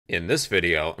In this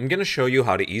video, I'm going to show you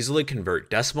how to easily convert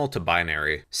decimal to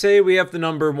binary. Say we have the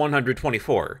number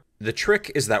 124. The trick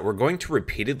is that we're going to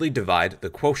repeatedly divide the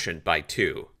quotient by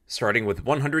 2. Starting with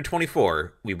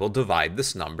 124, we will divide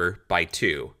this number by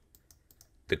 2.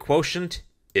 The quotient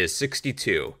is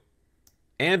 62.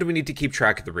 And we need to keep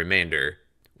track of the remainder.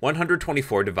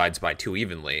 124 divides by 2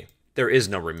 evenly. There is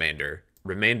no remainder.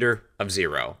 Remainder of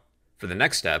 0. For the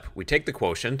next step, we take the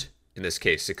quotient, in this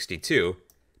case 62,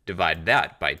 divide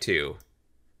that by 2.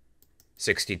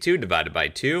 62 divided by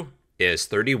 2 is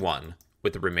 31,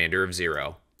 with a remainder of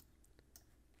 0.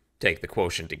 Take the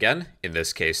quotient again, in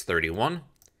this case 31.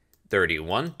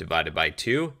 31 divided by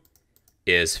 2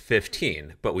 is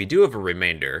 15, but we do have a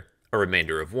remainder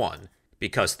of 1,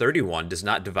 because 31 does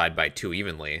not divide by 2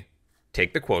 evenly.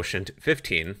 Take the quotient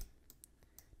 15,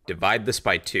 divide this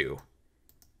by 2,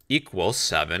 equals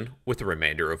 7 with a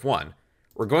remainder of 1.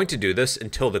 We're going to do this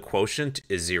until the quotient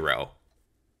is 0.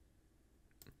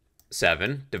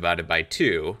 7 divided by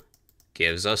 2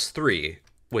 gives us 3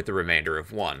 with a remainder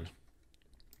of 1.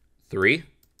 3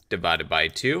 divided by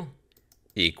 2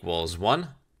 equals 1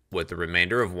 with a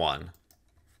remainder of 1.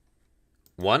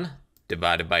 1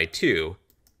 divided by 2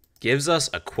 gives us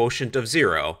a quotient of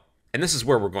 0, and this is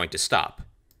where we're going to stop,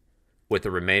 with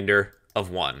a remainder of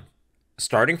 1.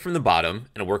 Starting from the bottom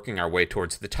and working our way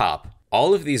towards the top,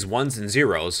 all of these 1s and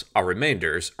 0s, our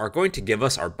remainders, are going to give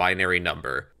us our binary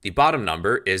number. The bottom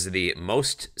number is the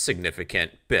most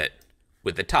significant bit,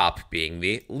 with the top being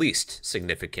the least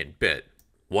significant bit.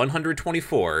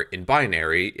 124 in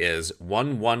binary is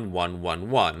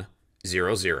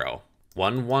 1111100.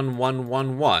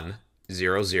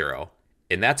 1111100.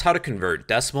 And that's how to convert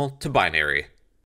decimal to binary.